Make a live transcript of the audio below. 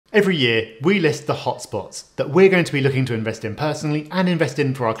Every year, we list the hotspots that we're going to be looking to invest in personally and invest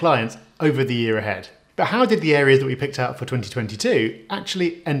in for our clients over the year ahead. But how did the areas that we picked out for 2022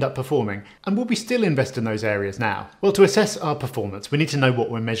 actually end up performing? And will we still invest in those areas now? Well, to assess our performance, we need to know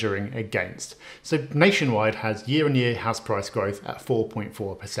what we're measuring against. So Nationwide has year-on-year house price growth at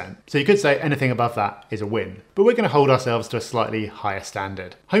 4.4%. So you could say anything above that is a win. But we're going to hold ourselves to a slightly higher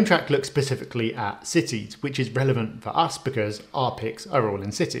standard. HomeTrack looks specifically at cities, which is relevant for us because our picks are all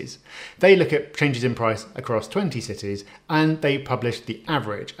in cities. They look at changes in price across 20 cities and they publish the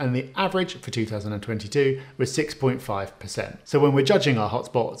average. And the average for 2022 was 6.5%. So when we're judging our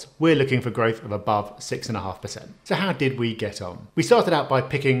hotspots, we're looking for growth of above 6.5%. So how did we get on? We started out by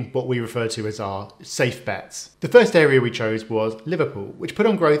picking what we refer to as our safe bets. The first area we chose was Liverpool, which put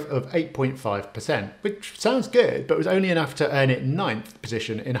on growth of 8.5%, which sounds good, but was only enough to earn it 9th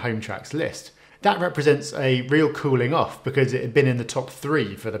position in HomeTrack's list. That represents a real cooling off because it had been in the top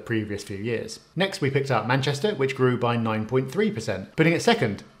 3 for the previous few years. Next, we picked out Manchester, which grew by 9.3%, putting it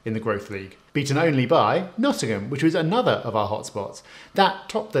second in the growth league, beaten only by Nottingham, which was another of our hotspots. That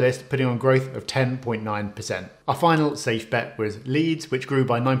topped the list, putting on growth of 10.9%. Our final safe bet was Leeds, which grew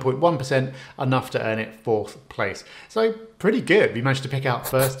by 9.1%, enough to earn it 4th place. So pretty good. We managed to pick out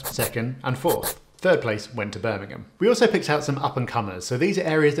 1st, 2nd and 4th. Third place went to Birmingham. We also picked out some up-and-comers. So these are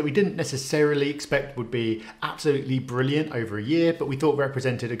areas that we didn't necessarily expect would be absolutely brilliant over a year, but we thought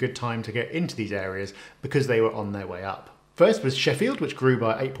represented a good time to get into these areas because they were on their way up. First was Sheffield, which grew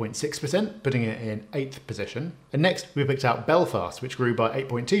by 8.6%, putting it in 8th position. And next we picked out Belfast, which grew by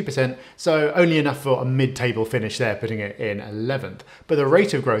 8.2%, so only enough for a mid-table finish there, putting it in 11th. But the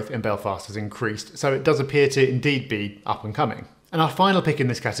rate of growth in Belfast has increased, so it does appear to indeed be up and coming. And our final pick in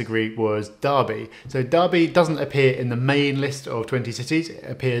this category was Derby. So Derby doesn't appear in the main list of 20 cities, it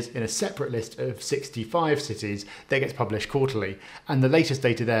appears in a separate list of 65 cities that gets published quarterly. And the latest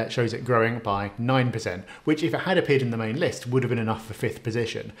data there shows it growing by 9%, which if it had appeared in the main list would have been enough for 5th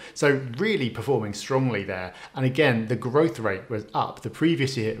position. So really performing strongly there. And again, the growth rate was up. The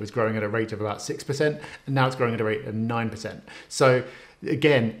previous year it was growing at a rate of about 6%, and now it's growing at a rate of 9%. So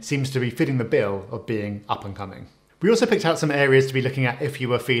again, seems to be fitting the bill of being up and coming. We also picked out some areas to be looking at if you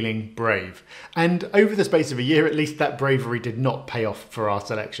were feeling brave. And over the space of a year, at least, that bravery did not pay off for our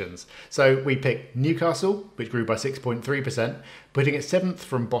selections. So we picked Newcastle, which grew by 6.3%, putting it 7th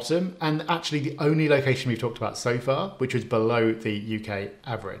from bottom, and actually the only location we've talked about so far, which was below the UK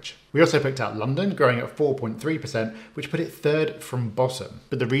average. We also picked out London, growing at 4.3%, which put it 3rd from bottom.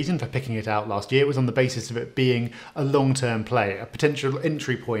 But the reason for picking it out last year was on the basis of it being a long-term play, a potential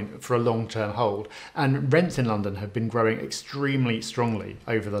entry point for a long-term hold. And rents in London have been growing extremely strongly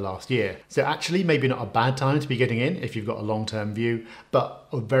over the last year. So actually, maybe not a bad time to be getting in if you've got a long-term view, but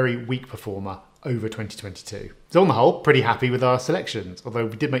a very weak performer over 2022. So on the whole, pretty happy with our selections. Although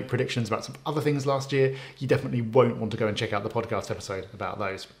we did make predictions about some other things last year, you definitely won't want to go and check out the podcast episode about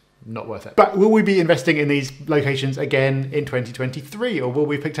those. Not worth it. But will we be investing in these locations again in 2023, or will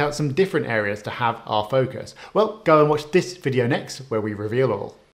we pick out some different areas to have our focus? Well, go and watch this video next where we reveal all.